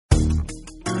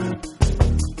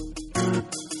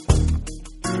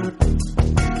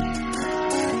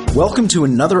Welcome to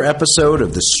another episode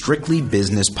of the Strictly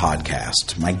Business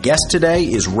Podcast. My guest today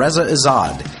is Reza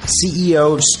Azad,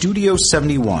 CEO of Studio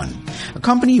 71, a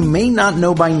company you may not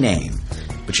know by name,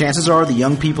 but chances are the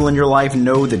young people in your life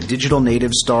know the digital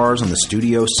native stars on the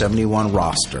Studio 71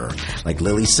 roster, like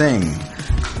Lily Singh,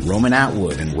 Roman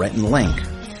Atwood, and Rhett and Link.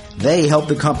 They help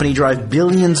the company drive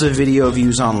billions of video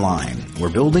views online, where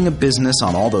building a business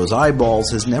on all those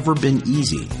eyeballs has never been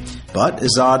easy. But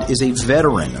Azad is a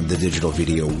veteran of the digital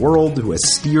video world who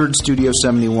has steered Studio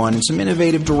 71 in some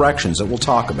innovative directions that we'll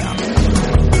talk about.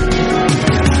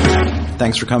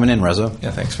 Thanks for coming in, Reza.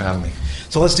 Yeah, thanks for having me.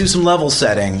 So let's do some level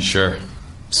setting. Sure.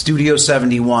 Studio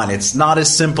 71, it's not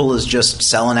as simple as just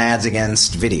selling ads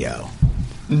against video.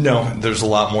 No, there's a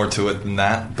lot more to it than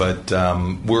that, but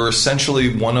we're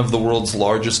essentially one of the world's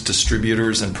largest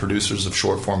distributors and producers of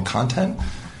short-form content.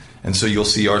 And so you'll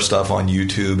see our stuff on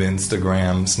YouTube,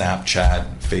 Instagram,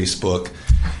 Snapchat, Facebook.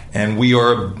 And we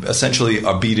are essentially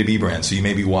a B2B brand. So you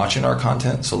may be watching our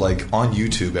content. So like on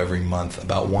YouTube every month,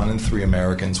 about 1 in 3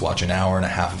 Americans watch an hour and a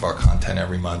half of our content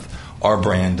every month. Our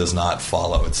brand does not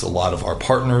follow. It's a lot of our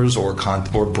partners or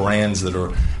brands that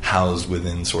are housed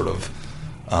within sort of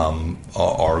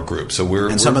our group. So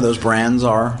we're some of those brands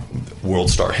are World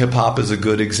Star Hip Hop is a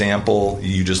good example.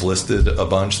 You just listed a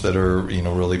bunch that are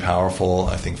really powerful.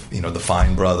 I think the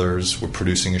Fine Brothers. We're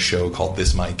producing a show called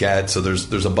This Might Get. So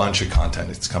there's a bunch of content.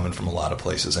 It's coming from a lot of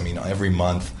places. I mean, every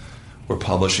month we're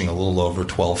publishing a little over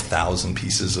 12,000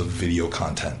 pieces of video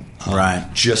content, right?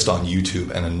 Just on YouTube,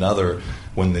 and another,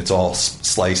 when it's all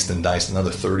sliced and diced,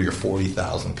 another 30 or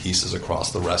 40,000 pieces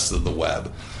across the rest of the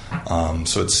web.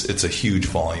 So it's a huge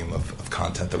volume of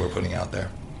content that we're putting out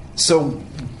there. So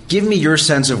give me your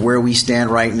sense of where we stand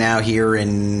right now here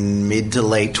in mid to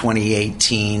late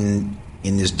 2018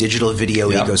 in this digital video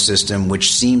ecosystem,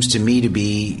 which seems to me to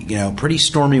be, pretty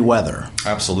stormy weather.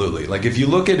 Absolutely. Like if you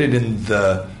look at it in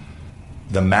the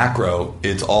macro,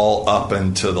 it's all up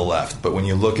and to the left. But when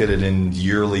you look at it in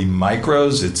yearly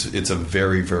micros, it's a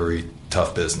very, very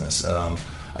tough business.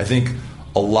 I think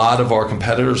a lot of our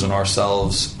competitors and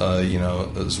ourselves,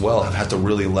 as well, have had to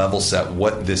really level set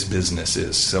what this business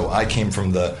is. So I came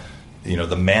from the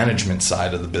management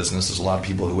side of the business. There's a lot of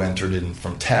people who entered in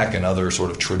from tech and other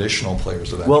sort of traditional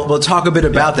players. Well, talk a bit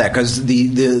about that, because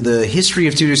the history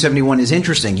of Studio 71 is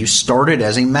interesting. You started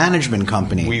as a management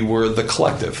company. We were the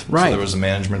collective. Right. So there was a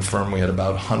management firm. We had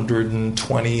about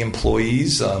 120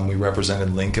 employees. We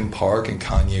represented Linkin Park and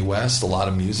Kanye West, a lot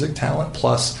of music talent,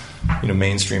 plus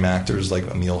mainstream actors like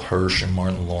Emile Hirsch and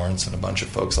Martin Lawrence and a bunch of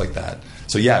folks like that.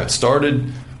 So yeah, it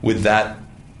started with that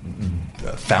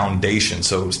foundation.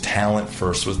 So it was talent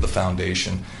first was the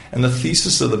foundation. And the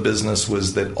thesis of the business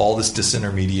was that all this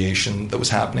disintermediation that was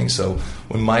happening. So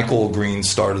when Michael Green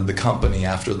started the company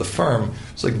after the firm,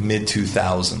 it was like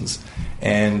mid-2000s.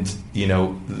 And,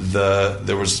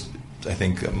 there was, I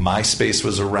think MySpace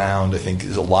was around. I think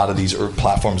a lot of these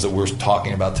platforms that we're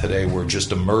talking about today were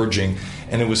just emerging.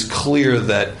 And it was clear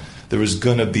that there was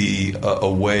going to be a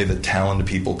way that talented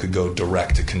people could go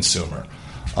direct to consumer.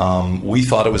 We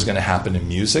thought it was going to happen in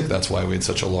music. That's why we had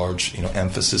such a large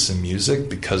emphasis in music,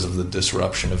 because of the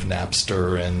disruption of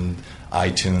Napster and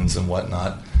iTunes and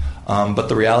whatnot. But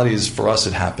the reality is, for us,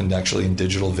 it happened actually in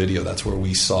digital video. That's where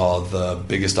we saw the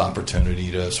biggest opportunity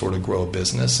to sort of grow a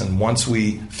business. And once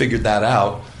we figured that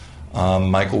out,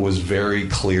 Michael was very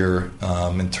clear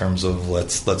in terms of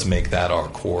let's make that our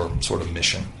core sort of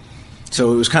mission.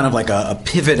 So it was kind of like a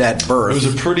pivot at birth. It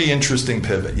was a pretty interesting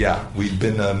pivot, yeah. We'd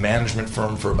been a management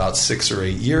firm for about 6 or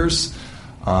 8 years.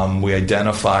 We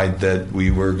identified that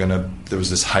there was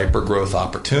this hyper growth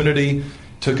opportunity.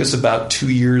 Took us about 2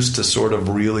 years to sort of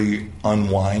really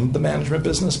unwind the management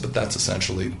business, but that's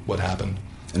essentially what happened.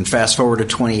 And fast forward to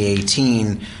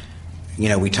 2018,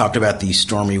 we talked about these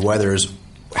stormy weathers.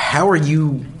 How are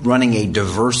you running a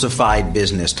diversified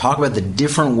business? Talk about the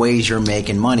different ways you're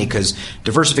making money, because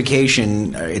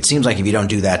diversification, it seems like if you don't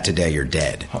do that today, you're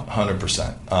dead.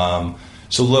 100%.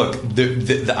 So look,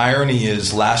 the irony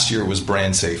is last year was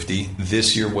brand safety.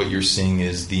 This year what you're seeing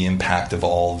is the impact of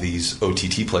all these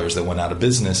OTT players that went out of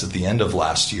business at the end of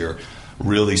last year,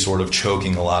 really sort of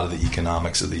choking a lot of the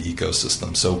economics of the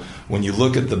ecosystem. So when you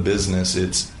look at the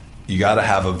business, you got to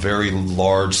have a very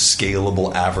large,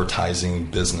 scalable advertising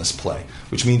business play,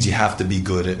 which means you have to be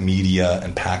good at media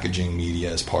and packaging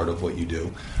media as part of what you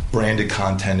do. Branded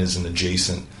content is an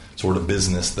adjacent sort of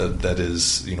business that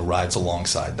is, rides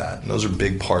alongside that. And those are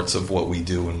big parts of what we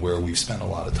do and where we've spent a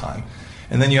lot of time.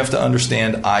 And then you have to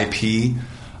understand IP.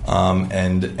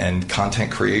 and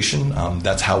content creation.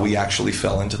 That's how we actually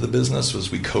fell into the business.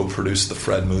 Was we co-produced the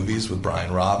Fred movies with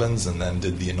Brian Robbins, and then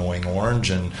did The Annoying Orange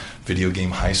and Video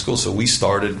Game High School. So we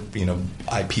started,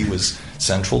 IP was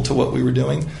central to what we were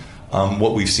doing.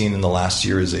 What we've seen in the last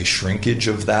year is a shrinkage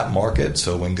of that market.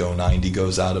 So when Go90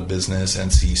 goes out of business,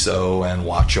 and CISO and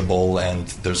Watchable, and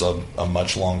there's a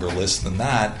much longer list than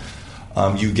that,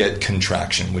 you get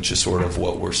contraction, which is sort of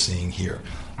what we're seeing here.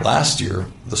 Last year,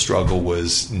 the struggle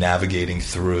was navigating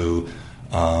through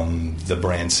the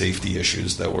brand safety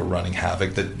issues that were running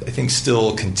havoc that I think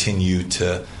still continue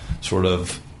to sort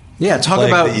of talk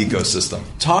about the ecosystem.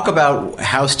 Talk about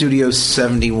how Studio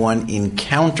 71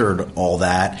 encountered all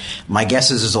that. My guess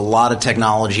is there's a lot of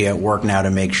technology at work now to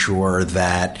make sure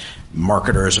that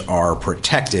marketers are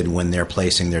protected when they're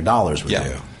placing their dollars with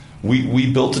you.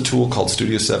 We built a tool called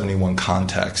Studio 71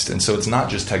 Context, and so it's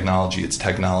not just technology, it's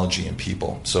technology and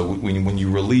people. So when you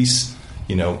release,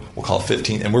 we'll call it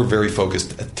 15, and we're very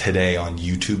focused today on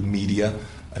YouTube media.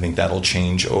 I think that'll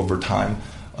change over time.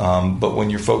 But when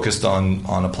you're focused on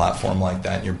a platform like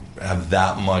that, and you have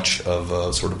that much of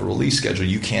a sort of a release schedule,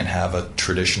 you can't have a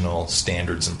traditional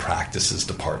standards and practices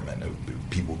department.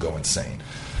 People go insane.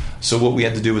 So what we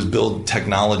had to do was build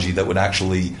technology that would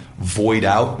actually void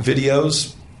out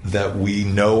videos that we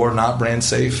know are not brand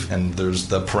safe, and there's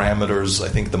the parameters. I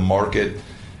think the market,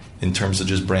 in terms of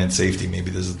just brand safety,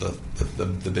 maybe this is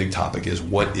the big topic, is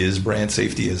what is brand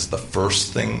safety is the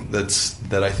first thing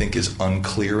that I think is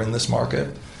unclear in this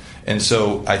market. And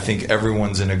so I think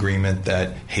everyone's in agreement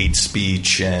that hate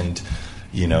speech and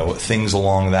things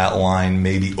along that line,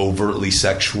 maybe overtly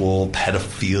sexual,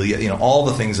 pedophilia, all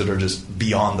the things that are just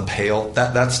beyond the pale,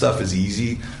 that stuff is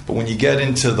easy. But when you get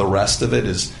into the rest of it,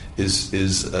 is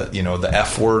the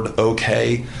F word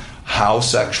okay? How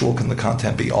sexual can the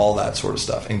content be? All that sort of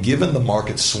stuff. And given the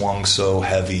market swung so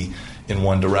heavy in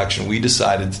one direction, we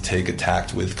decided to take a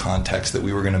tact with Context that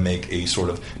we were going to make a sort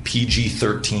of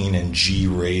PG-13 and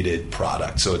G-rated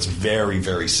product. So it's very,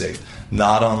 very safe,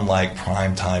 not unlike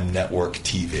primetime network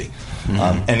TV.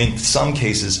 Mm-hmm. And in some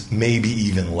cases, maybe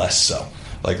even less so,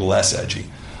 like less edgy.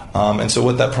 And so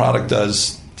what that product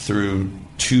does through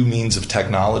two means of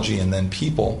technology and then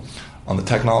people. On the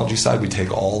technology side, we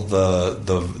take all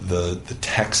the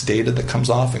text data that comes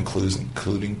off,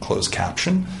 including closed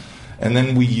caption, and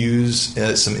then we use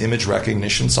some image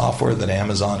recognition software that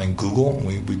Amazon and Google.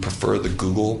 We prefer the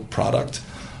Google product,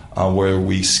 where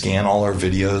we scan all our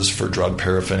videos for drug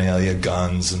paraphernalia,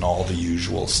 guns, and all the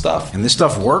usual stuff. And this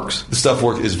stuff works? The stuff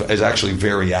is actually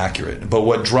very accurate. But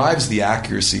what drives the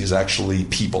accuracy is actually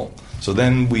people. So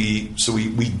then we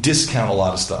discount a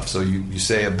lot of stuff. So you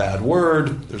say a bad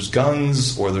word, there's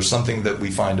guns, or there's something that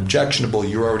we find objectionable,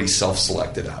 you're already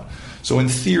self-selected out. So in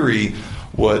theory,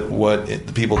 what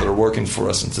the people that are working for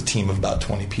us, it's a team of about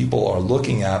 20 people, are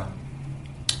looking at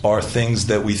are things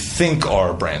that we think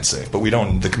are brand safe, but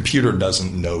the computer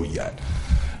doesn't know yet.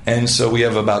 And so we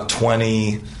have about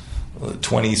 20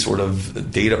 sort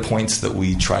of data points that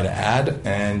we try to add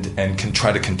and can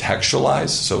try to contextualize.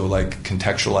 So like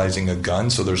contextualizing a gun.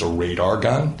 So there's a radar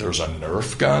gun, there's a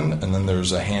Nerf gun, and then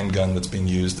there's a handgun that's being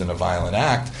used in a violent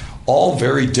act. All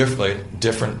very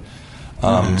different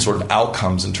sort of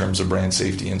outcomes in terms of brand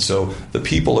safety. And so the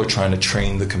people are trying to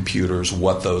train the computers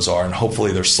what those are, and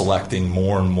hopefully they're selecting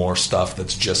more and more stuff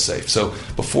that's just safe. So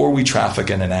before we traffic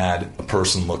in an ad, a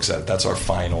person looks at it. That's our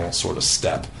final sort of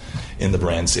step in the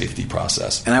brand safety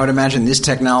process. And I would imagine this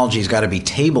technology has got to be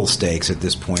table stakes at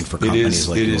this point for companies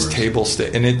like yours. It is table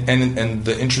stakes. And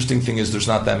the interesting thing is there's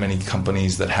not that many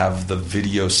companies that have the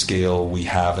video scale we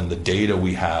have and the data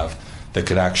we have that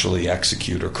could actually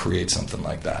execute or create something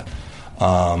like that.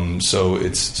 So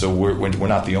we're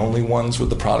not the only ones with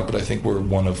the product, but I think we're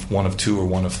one of two or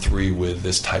one of three with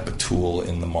this type of tool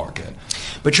in the market.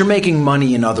 But you're making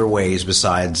money in other ways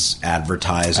besides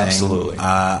advertising. Absolutely.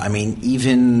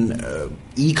 Even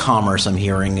e-commerce, I'm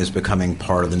hearing, is becoming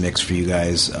part of the mix for you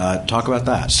guys. Talk about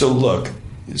that. So look,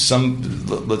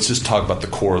 let's just talk about the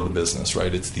core of the business,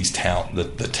 right? It's these talent,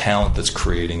 the talent that's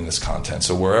creating this content.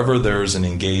 So wherever there's an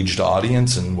engaged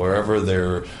audience and wherever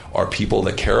there are people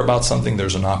that care about something,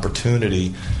 there's an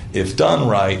opportunity, if done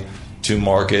right, to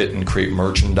market and create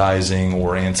merchandising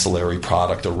or ancillary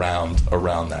product around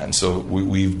that. And so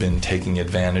we've been taking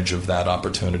advantage of that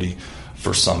opportunity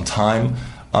for some time.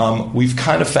 We've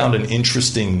kind of found an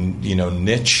interesting,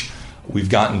 niche. We've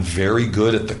gotten very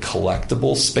good at the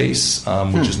collectible space,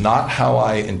 which is not how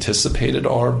I anticipated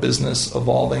our business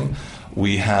evolving.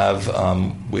 We have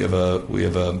a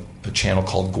channel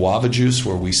called Guava Juice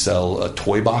where we sell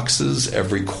toy boxes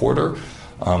every quarter.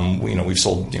 We've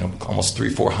sold almost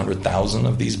 300,000-400,000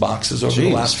 of these boxes over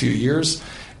the last few years,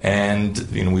 And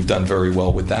we've done very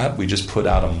well with that. We just put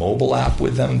out a mobile app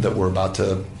with them that we're about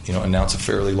to announce a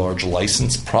fairly large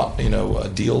license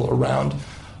deal around.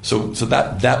 So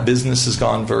that business has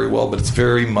gone very well, but it's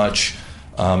very much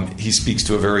he speaks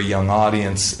to a very young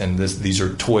audience, and these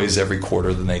are toys every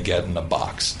quarter that they get in a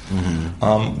box.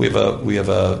 Mm-hmm. We have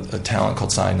a talent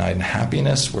called Cyanide and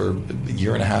Happiness, where a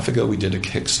year and a half ago we did a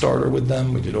Kickstarter with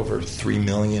them. We did over $3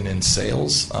 million in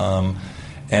sales.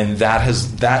 And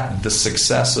the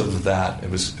success of that,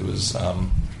 it was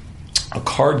a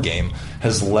card game,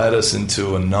 has led us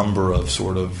into a number of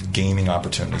sort of gaming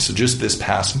opportunities. So just this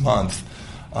past month,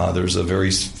 there's a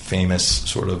very famous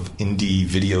sort of indie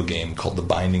video game called The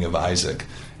Binding of Isaac,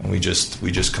 and we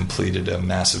just completed a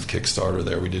massive Kickstarter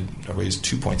there. We raised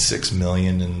 $2.6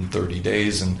 million in 30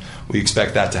 days, and we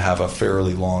expect that to have a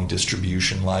fairly long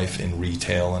distribution life in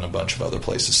retail and a bunch of other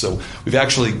places. So we've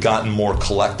actually gotten more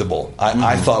collectible.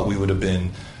 I thought we would have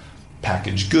been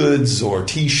packaged goods or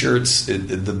T-shirts.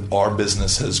 Our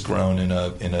business has grown in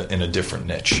a different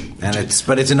niche, and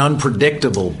it's an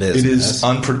unpredictable business.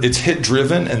 It is it's hit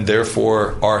driven, and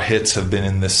therefore our hits have been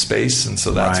in this space, and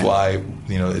so that's why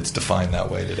it's defined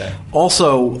that way today.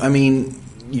 Also, I mean,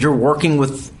 you're working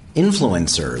with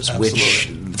influencers, Absolutely. Which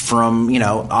from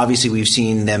obviously we've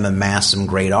seen them amass some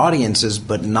great audiences,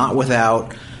 but not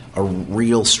without a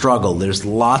real struggle. There's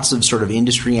lots of sort of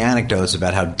industry anecdotes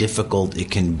about how difficult it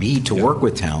can be to work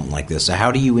with talent like this. So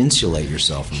how do you insulate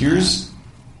yourself from that?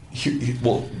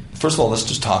 Well, first of all, let's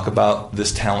just talk about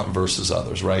this talent versus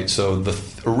others, right? So the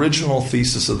original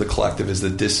thesis of the collective is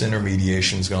that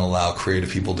disintermediation is going to allow creative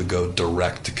people to go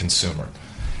direct to consumer.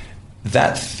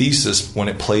 That thesis, when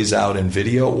it plays out in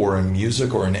video or in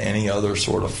music or in any other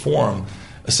sort of form,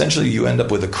 essentially you end up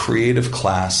with a creative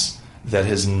class that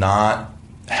has not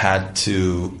had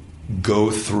to go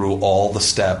through all the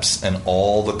steps and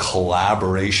all the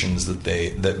collaborations that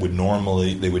they would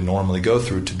normally go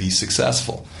through to be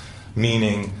successful.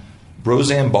 Meaning,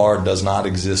 Roseanne Barr does not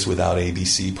exist without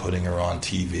ABC putting her on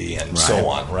TV and so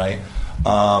on, right?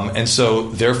 And so,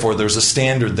 therefore, there's a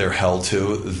standard they're held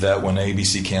to that when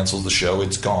ABC cancels the show,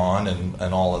 it's gone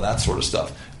and all of that sort of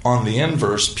stuff. On the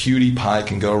inverse, PewDiePie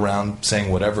can go around saying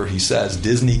whatever he says.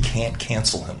 Disney can't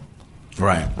cancel him.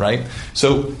 Right.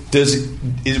 So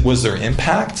was there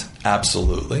impact?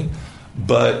 Absolutely,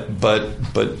 but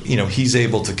he's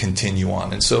able to continue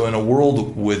on. And so in a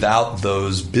world without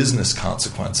those business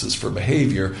consequences for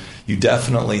behavior, you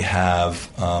definitely have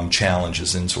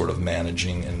challenges in sort of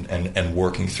managing and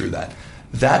working through that.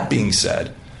 That being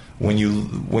said, when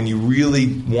you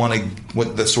really want to,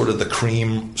 when the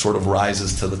cream sort of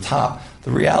rises to the top, the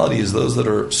reality is those that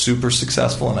are super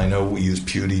successful, and I know we use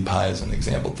PewDiePie as an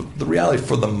example, the reality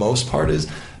for the most part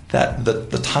is that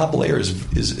the top layer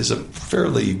is a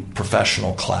fairly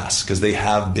professional class, because they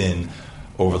have been,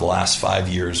 over the last 5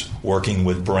 years, working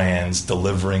with brands,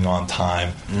 delivering on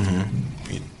time,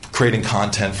 creating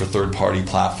content for third-party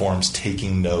platforms,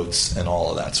 taking notes, and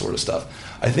all of that sort of stuff.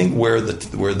 I think where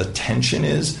the tension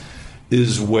is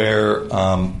where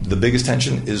the biggest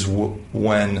tension is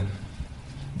when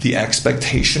the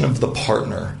expectation of the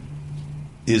partner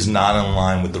is not in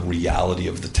line with the reality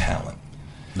of the talent.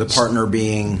 The partner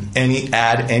being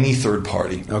any third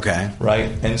party. Okay. Right?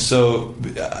 And so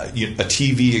a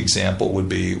TV example would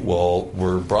be, well,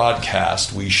 we're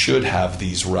broadcast, we should have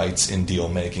these rights in deal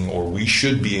making, or we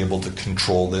should be able to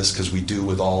control this because we do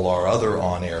with all our other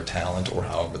on-air talent, or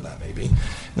however that may be. And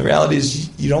the reality is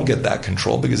you don't get that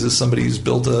control because it's somebody who's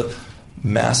built a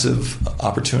massive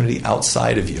opportunity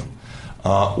outside of you.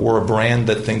 Or a brand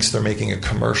that thinks they're making a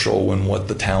commercial when what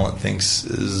the talent thinks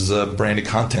is a branded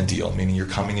content deal, meaning you're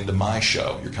coming into my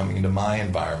show, you're coming into my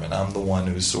environment, I'm the one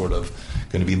who's sort of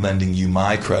going to be lending you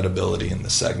my credibility in the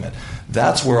segment.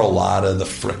 That's where a lot of the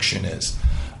friction is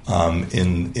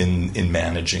in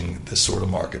managing this sort of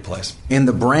marketplace. In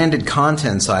the branded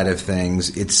content side of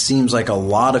things, it seems like a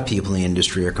lot of people in the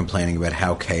industry are complaining about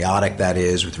how chaotic that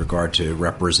is with regard to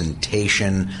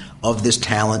representation of this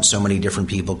talent. So many different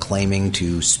people claiming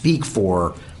to speak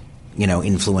for,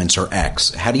 influencer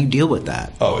X. How do you deal with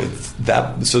that?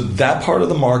 So that part of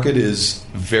the market is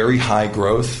very high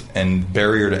growth, and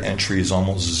barrier to entry is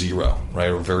almost zero, right,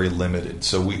 or very limited.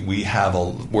 So we have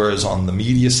whereas on the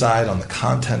media side, on the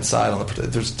content side,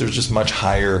 there's just much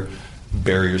higher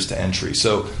barriers to entry.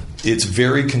 So it's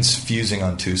very confusing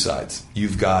on two sides.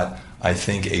 You've got, I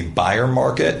think, a buyer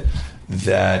market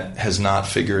that has not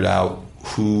figured out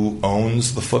who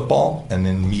owns the football, and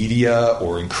in media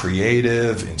or in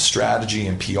creative, in strategy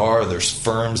and PR, there's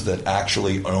firms that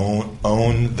actually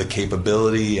own the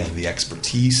capability and the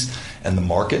expertise and the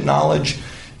market knowledge.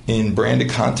 In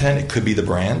branded content, it could be the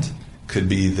brand, could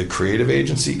be the creative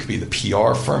agency, could be the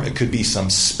PR firm, it could be some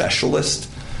specialist.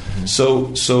 So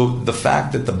the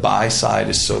fact that the buy side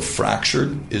is so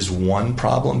fractured is one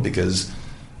problem, because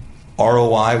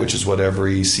ROI, which is what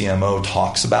every CMO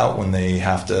talks about when they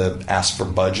have to ask for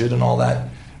budget and all that,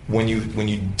 when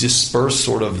you disperse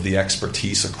sort of the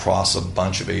expertise across a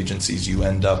bunch of agencies, you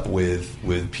end up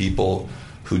with people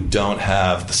who don't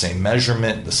have the same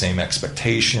measurement, the same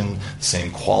expectation, the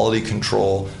same quality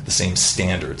control, the same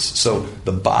standards. So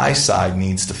the buy side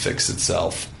needs to fix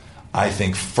itself, I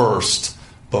think, first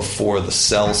before the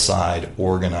sell side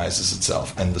organizes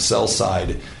itself. And the sell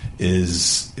side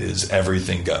is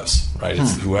everything goes, right?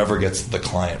 It's whoever gets the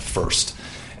client first.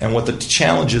 And what the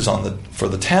challenge is for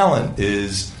the talent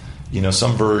is,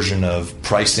 some version of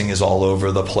pricing is all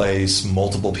over the place,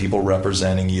 multiple people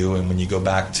representing you, and when you go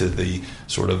back to the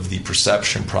sort of the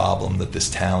perception problem that this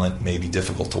talent may be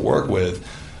difficult to work with,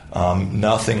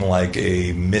 nothing like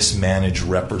a mismanaged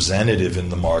representative in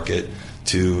the market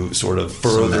to sort of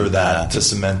further to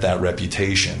cement that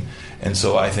reputation. And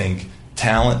so I think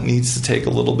talent needs to take a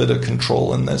little bit of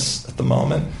control in this at the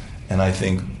moment, and I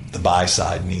think the buy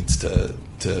side needs to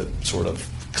sort of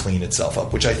clean itself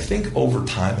up, which I think over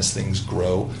time as things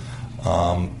grow,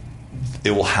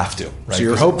 it will have to. Right? So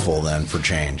you're hopeful then for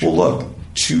change? Well, look,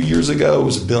 2 years ago it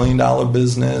was $1 billion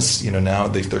business. Now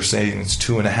they're saying it's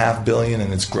 $2.5 billion,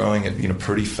 and it's growing at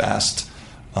pretty fast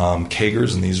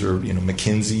CAGRs, and these are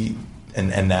McKinsey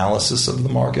analysis of the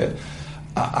market.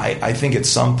 I think at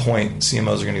some point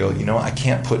CMOs are going to go, I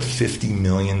can't put $50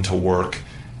 million to work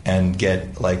and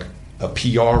get like a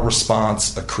PR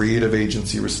response, a creative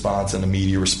agency response, and a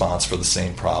media response for the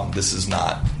same problem. This is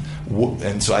not.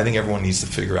 And so I think everyone needs to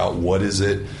figure out what is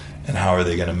it and how are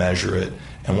they going to measure it.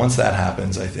 And once that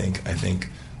happens, I think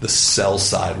the sell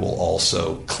side will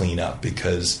also clean up,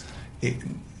 because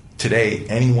today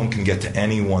anyone can get to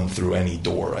anyone through any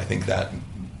door. I think that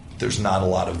there's not a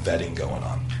lot of vetting going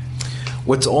on.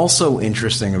 What's also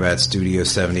interesting about Studio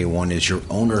 71 is your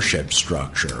ownership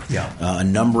structure. Yeah. A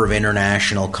number of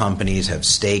international companies have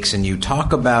stakes in you.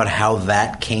 Talk about how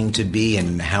that came to be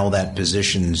and how that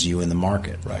positions you in the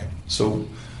market. Right. So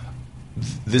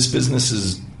this business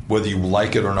is, whether you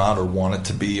like it or not or want it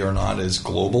to be or not, is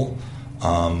global.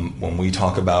 When we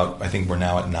talk about, I think we're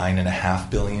now at 9.5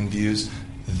 billion views,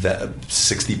 that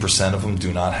 60% of them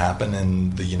do not happen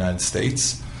in the United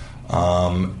States.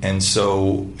 And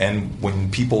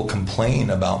when people complain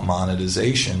about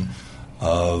monetization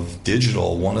of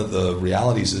digital, one of the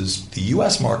realities is the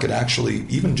U.S. market actually,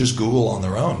 even just Google on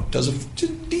their own, does a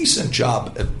decent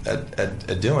job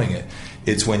at doing it.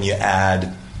 It's when you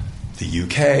add the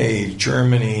UK,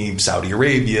 Germany, Saudi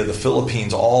Arabia, the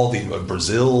Philippines, all the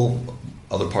Brazil,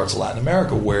 other parts of Latin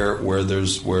America, where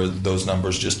those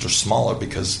numbers just are smaller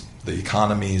because the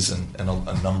economies and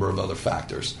a number of other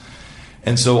factors.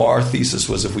 And so our thesis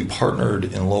was, if we partnered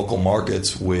in local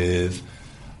markets with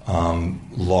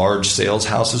large sales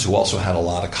houses who also had a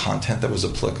lot of content that was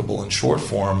applicable in short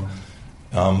form,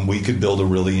 we could build a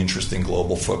really interesting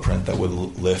global footprint that would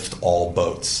lift all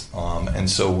boats. And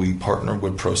so we partnered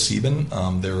with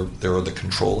ProSieben. They're the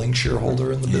controlling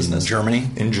shareholder in the business. In Germany?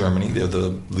 In Germany.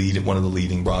 They're one of the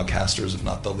leading broadcasters, if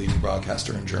not the leading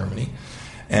broadcaster in Germany.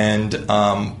 And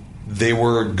they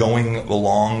were going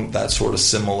along that sort of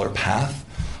similar path.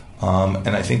 And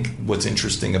I think what's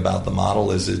interesting about the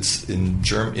model is it's in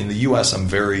the U.S. I'm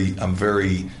very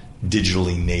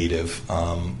digitally native,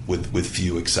 with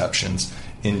few exceptions.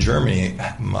 In Germany,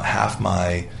 half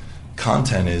my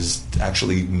content is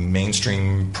actually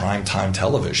mainstream primetime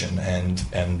television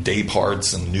and day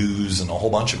parts and news and a whole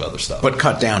bunch of other stuff. But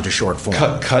cut down to short form.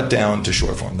 Cut down to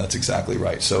short form. That's exactly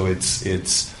right. So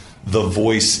it's The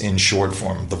Voice in short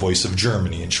form, The Voice of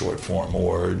Germany in short form,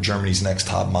 or Germany's Next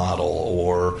Top Model,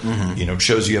 or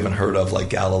shows you haven't heard of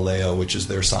like Galileo, which is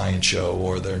their science show,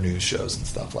 or their news shows and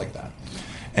stuff like that.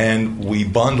 And we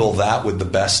bundle that with the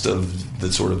best of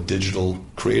the sort of digital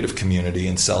creative community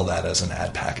and sell that as an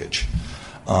ad package.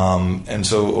 And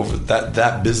so over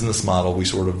that business model, we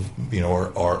sort of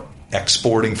are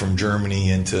exporting from Germany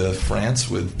into France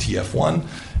with TF1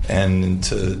 and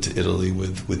to Italy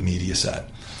with Mediaset.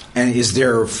 And is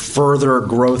there further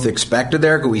growth expected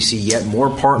there? Could we see yet more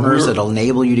partners that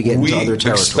enable you to get into other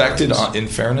territories? We expected, in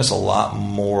fairness, a lot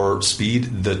more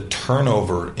speed. The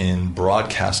turnover in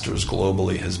broadcasters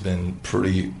globally has been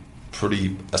pretty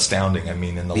astounding. I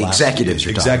mean, in the last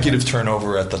executive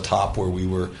turnover at the top where we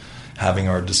were having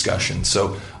our discussion.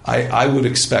 So I would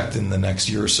expect in the next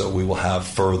year or so we will have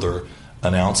further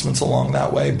announcements along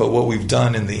that way. But what we've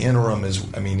done in the interim is,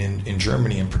 in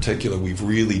Germany in particular, we've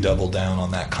really doubled down on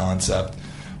that concept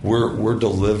we're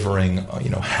delivering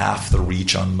half the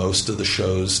reach on most of the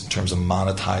shows in terms of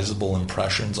monetizable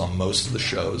impressions on most of the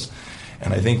shows,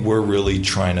 and I think we're really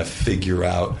trying to figure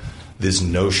out this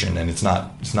notion, and it's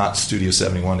not Studio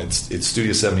 71. It's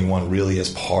Studio 71 really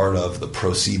as part of the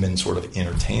ProSieben sort of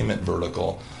entertainment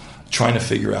vertical, trying to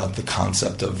figure out the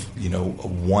concept of a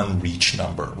one reach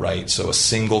number, right? So a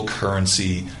single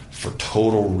currency for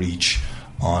total reach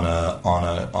on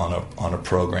a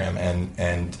program,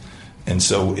 and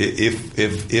so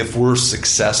if we're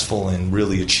successful in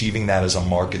really achieving that as a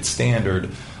market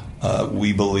standard,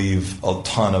 we believe a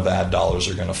ton of ad dollars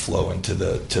are going to flow into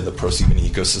the ProSieben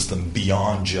ecosystem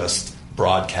beyond just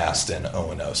broadcast and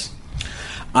O&Os.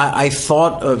 I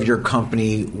thought of your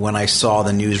company when I saw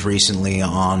the news recently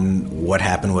on what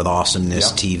happened with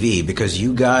Awesomeness TV, because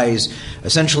you guys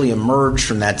essentially emerged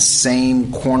from that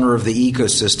same corner of the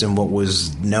ecosystem, what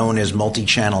was known as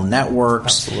multi-channel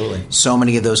networks. Absolutely. So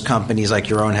many of those companies like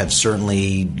your own have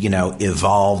certainly,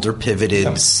 evolved or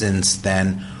pivoted since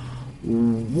then.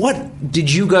 What did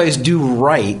you guys do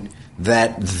right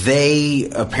that they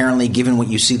apparently, given what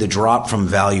you see, the drop from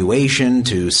valuation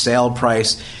to sale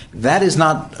price, that is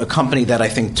not a company that I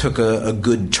think took a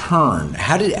good turn?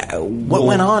 What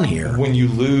went on here? When you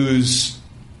lose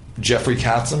Jeffrey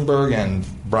Katzenberg and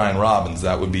Brian Robbins,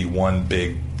 that would be one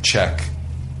big check,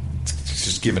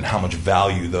 just given how much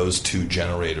value those two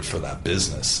generated for that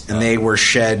business. And they were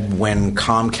shed when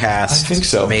Comcast I think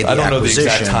so. made the I don't know the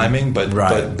acquisition. exact timing, but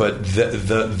Right. but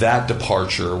that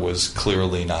departure was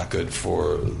clearly not good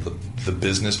for the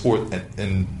business.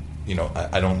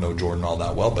 I don't know Jordan all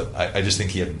that well, but I just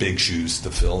think he had big shoes to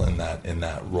fill in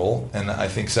that role. And I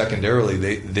think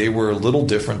secondarily they were a little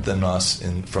different than us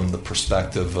from the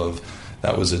perspective of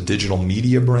that was a digital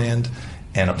media brand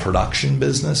and a production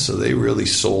business, so they really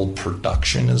sold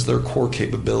production as their core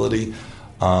capability.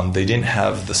 They didn't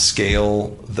have the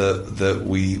scale that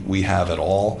we have at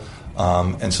all,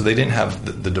 and so they didn't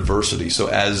have the diversity. So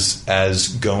as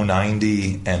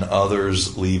Go90 and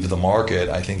others leave the market,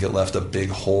 I think it left a big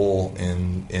hole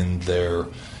in their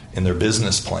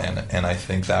business plan, and I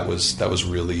think that was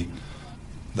really.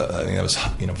 I think that was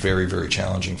very, very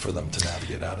challenging for them to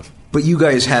navigate out of. But you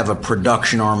guys have a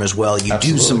production arm as well. You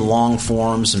Absolutely. do some long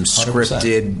form, some 100%.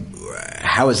 scripted.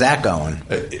 How is that going?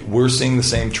 We're seeing the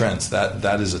same trends.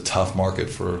 That is a tough market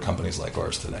for companies like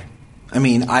ours today. I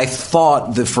mean, I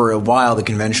thought that for a while the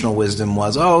conventional wisdom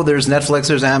was, there's Netflix,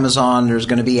 there's Amazon, there's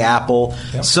going to be Apple.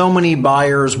 Yep. So many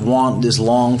buyers want this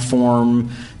long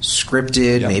form,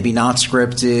 scripted, maybe not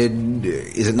scripted.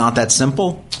 Is it not that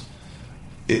simple?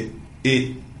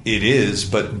 It is,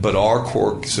 but our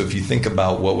core. So if you think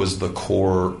about what was the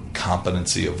core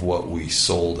competency of what we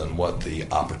sold and what the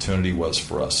opportunity was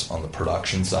for us on the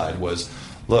production side was,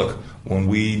 look, when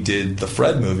we did the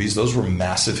Fred movies, those were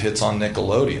massive hits on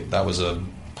Nickelodeon. That was a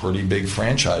pretty big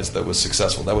franchise that was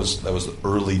successful. That was the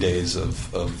early days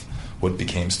of what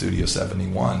became Studio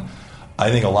 71. I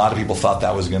think a lot of people thought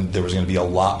there was going to be a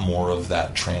lot more of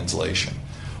that translation.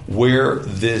 Where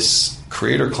this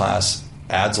creator class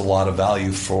adds a lot of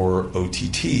value for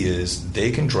OTT is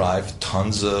they can drive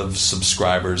tons of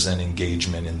subscribers and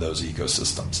engagement in those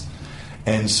ecosystems.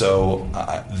 And so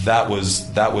that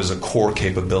was a core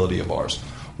capability of ours.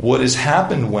 What has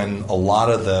happened when a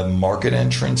lot of the market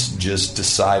entrants just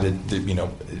decided that,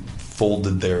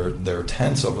 folded their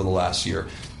tents over the last year,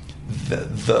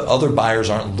 the other buyers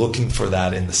aren't looking for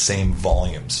that in the same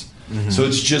volumes. Mm-hmm. So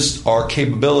it's just our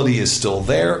capability is still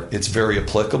there. It's very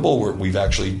applicable. We've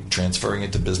actually transferring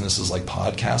it to businesses like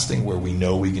podcasting, where we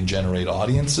know we can generate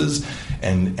audiences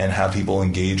and have people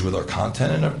engage with our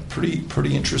content in a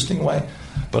pretty interesting way.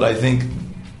 But I think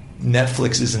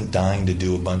Netflix isn't dying to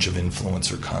do a bunch of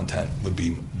influencer content would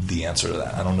be the answer to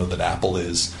that. I don't know that Apple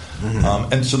is.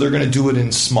 Mm-hmm. And so they're going to do it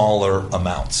in smaller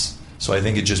amounts. So I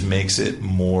think it just makes it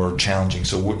more challenging.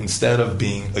 So instead of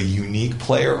being a unique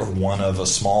player or one of a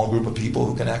small group of people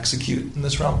who can execute in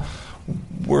this realm,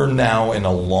 we're now in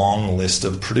a long list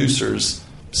of producers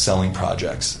selling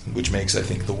projects, which makes, I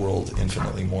think, the world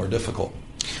infinitely more difficult.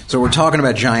 So we're talking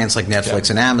about giants like Netflix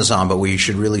and Amazon, but we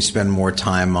should really spend more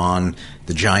time on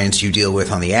the giants you deal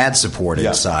with on the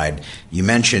ad-supported side. You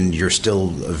mentioned you're still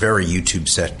a very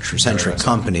YouTube-centric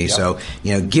company, so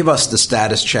give us the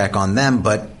status check on them.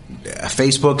 But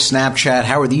Facebook, Snapchat,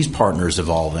 how are these partners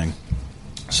evolving?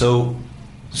 So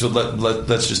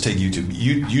let's just take YouTube.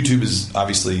 YouTube is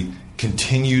obviously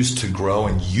continues to grow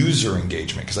in user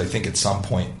engagement, because I think at some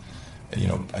point,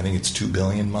 I think it's 2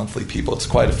 billion monthly people. It's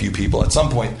quite a few people. At some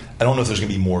point, I don't know if there's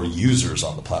going to be more users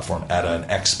on the platform at an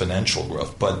exponential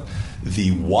growth, but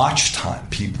the watch time,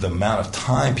 the amount of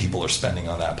time people are spending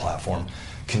on that platform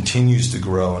continues to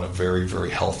grow in a very, very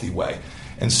healthy way.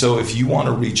 And so if you want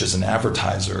to reach as an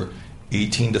advertiser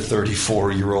 18 to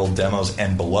 34-year-old demos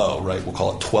and below, right, we'll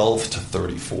call it 12 to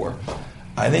 34,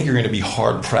 I think you're going to be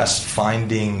hard-pressed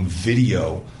finding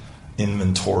video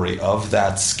inventory of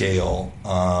that scale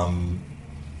on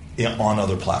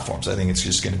other platforms. I think it's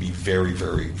just going to be very,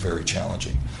 very, very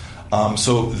challenging.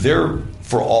 So they're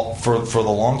for the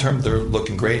long term, they're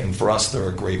looking great, and for us,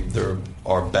 they're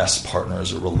our best partner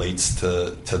as it relates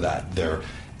to that. Their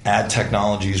ad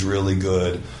technology is really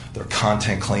good. Their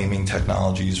content claiming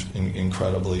technology is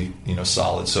incredibly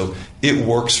solid. So it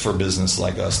works for business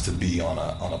like us to be on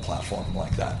a platform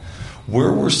like that.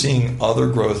 Where we're seeing other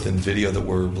growth in video that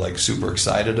we're like super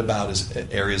excited about is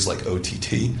areas like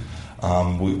OTT.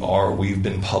 We've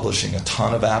been publishing a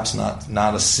ton of apps,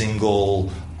 not a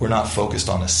single. We're not focused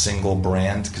on a single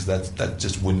brand because that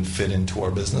just wouldn't fit into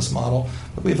our business model.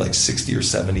 But we have like 60 or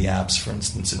 70 apps, for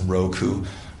instance, in Roku,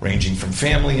 ranging from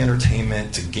family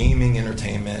entertainment to gaming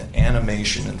entertainment,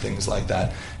 animation, and things like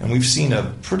that. And we've seen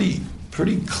a pretty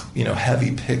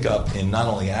heavy pickup in not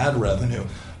only ad revenue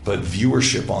but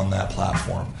viewership on that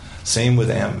platform. Same with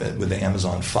the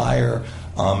Amazon Fire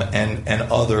and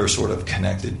other sort of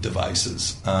connected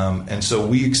devices. And so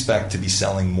we expect to be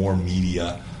selling more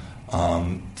media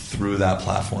through that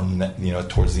platform,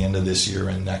 towards the end of this year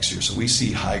and next year. So we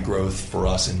see high growth for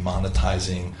us in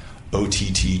monetizing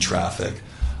OTT traffic.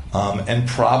 And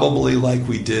probably like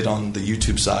we did on the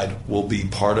YouTube side,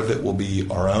 part of it will be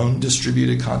our own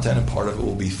distributed content and part of it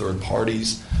will be third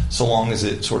parties, so long as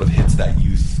it sort of hits that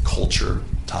youth culture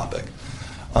topic.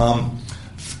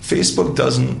 Facebook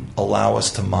doesn't allow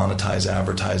us to monetize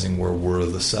advertising where we're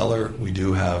the seller. We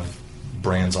do have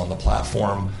brands on the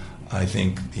platform. I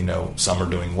think, some are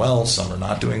doing well, some are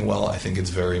not doing well. I think it's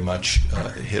very much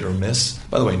hit or miss.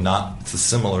 By the way, not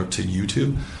similar to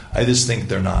YouTube. I just think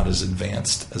they're not as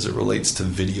advanced as it relates to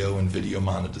video and video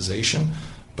monetization.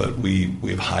 But we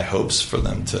have high hopes for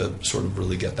them to sort of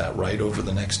really get that right over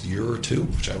the next year or two,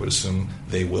 which I would assume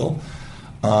they will.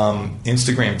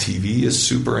 Instagram TV is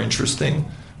super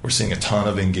interesting. We're seeing a ton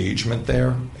of engagement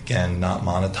there. Again, not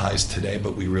monetized today,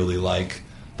 but we really like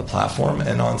the platform.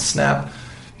 And on Snap,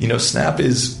 Snap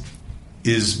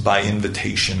is by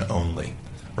invitation only,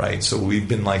 right? So we've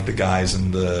been like the guys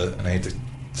and I hate to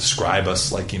describe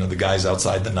us like, the guys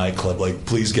outside the nightclub, like,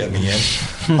 please get me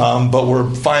in. But we're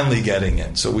finally getting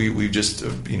in. So we've just,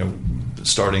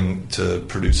 starting to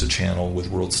produce a channel with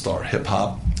World Star Hip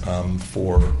Hop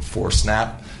for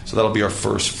Snap. So that'll be our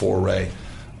first foray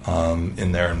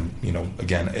in there. And,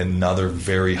 again, another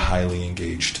very highly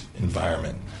engaged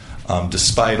environment.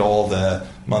 Despite all the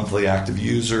monthly active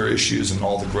user issues and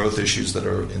all the growth issues that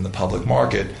are in the public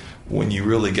market, when you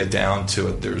really get down to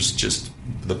it, there's just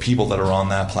the people that are on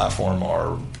that platform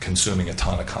are consuming a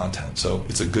ton of content. So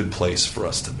it's a good place for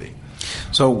us to be.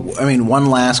 So, one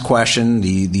last question.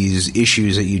 These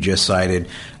issues that you just cited,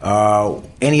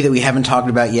 any that we haven't talked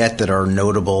about yet that are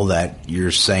notable that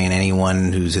you're saying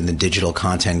anyone who's in the digital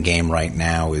content game right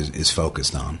now is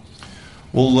focused on?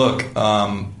 Well, look,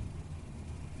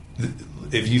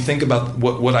 if you think about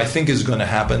what I think is going to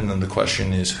happen, then the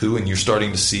question is who, and you're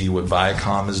starting to see what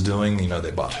Viacom is doing.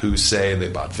 They bought Whosay, they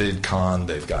bought VidCon,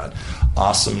 they've got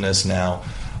Awesomeness now.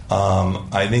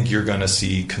 I think you're going to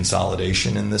see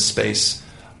consolidation in this space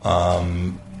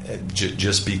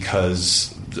just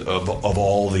because of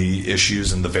all the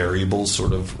issues and the variables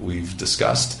sort of we've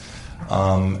discussed.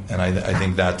 And I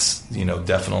think that's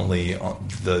definitely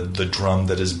the drum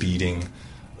that is beating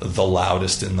the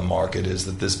loudest in the market is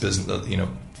that this business,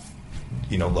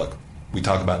 look, we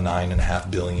talk about 9.5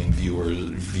 billion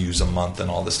views a month and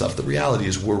all this stuff. The reality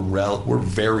is we're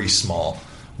very small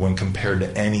when compared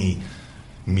to any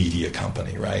media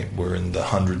company, right? We're in the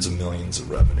hundreds of millions of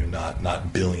revenue,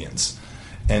 not billions.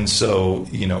 And so,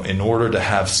 in order to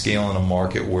have scale in a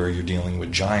market where you're dealing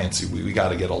with giants, we got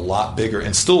to get a lot bigger,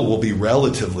 and still we'll be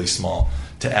relatively small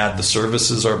to add the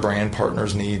services our brand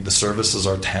partners need, the services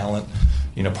our talent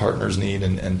partners need,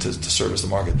 and to service the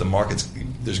market. The market's,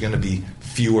 there's going to be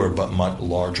fewer but much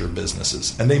larger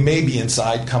businesses, and they may be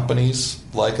inside companies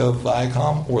like a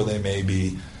Viacom, or they may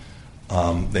be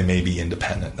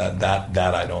independent.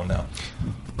 That I don't know.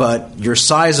 But you're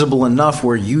sizable enough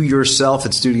where you yourself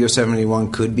at Studio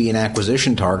 71 could be an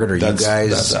acquisition target. Are you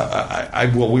guys?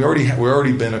 Well, we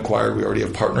already been acquired. We already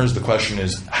have partners. The question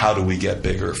is, how do we get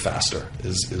bigger faster?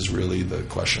 Is really the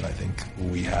question I think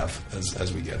we have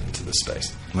as we get into this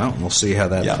space. Well, we'll see how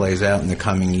that plays out in the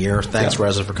coming year. Thanks,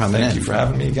 Reza, for coming in. Thank you for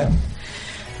having me again.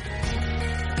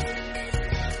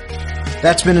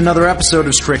 That's been another episode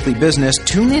of Strictly Business.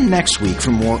 Tune in next week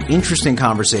for more interesting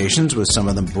conversations with some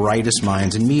of the brightest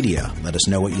minds in media. Let us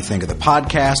know what you think of the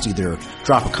podcast. Either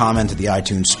drop a comment at the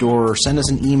iTunes store or send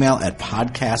us an email at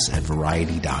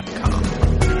podcasts@variety.com.